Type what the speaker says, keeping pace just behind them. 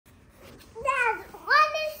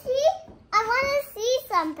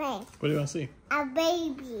something. What do you want to see? A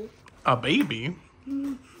baby. A baby?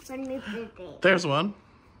 Let me put it. There's one.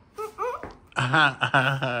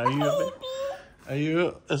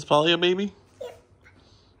 Is Polly a baby? Yep.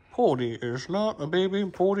 Polly is not a baby.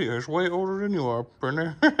 Polly is way older than you are,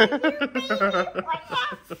 Brenner.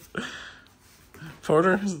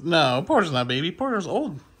 Porter? No, Porter's not a baby. Porter's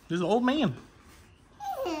old. He's an old man.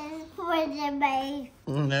 Porter, baby.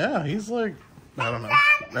 Yeah, he's like, I don't know,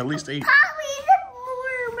 at least 8. Polly's a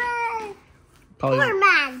poor man. Poor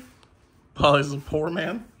man. Polly's a poor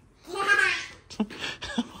man? Yeah.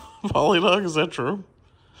 Polly dog, is that true?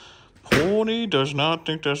 Polly does not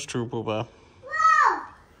think that's true, Booba. Whoa!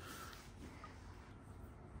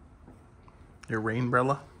 Your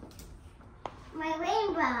Rainbrella? My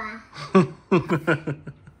Rainbrella. I'm gonna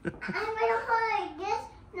go like this.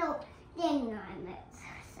 No, then not this.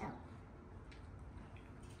 So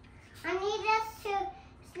I need us to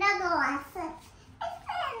snuggle us. It's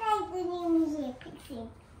kind of like the new music fixing.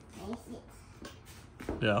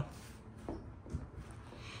 Yeah.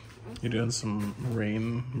 You doing some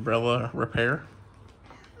Rainbrella repair?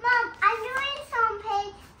 Mom, I'm doing some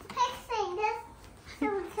fixing this so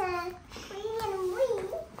we can clean and clean.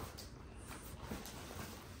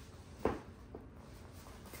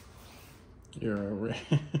 You're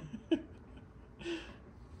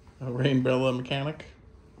a Rainbrella Mechanic?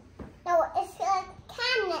 No, it's a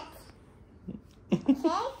cabinet.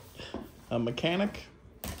 Okay? A mechanic?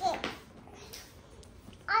 Yeah.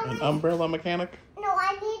 An umbrella mechanic? No,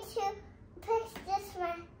 I need to fix this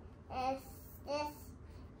one. It's this,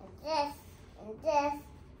 and this, and this,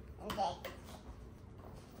 and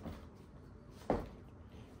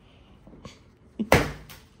this.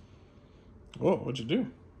 Whoa, what'd you do?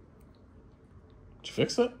 Did you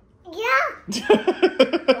fix it? Yeah. Wow.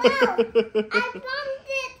 I bumped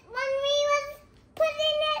it when we was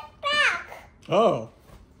putting it back. Oh.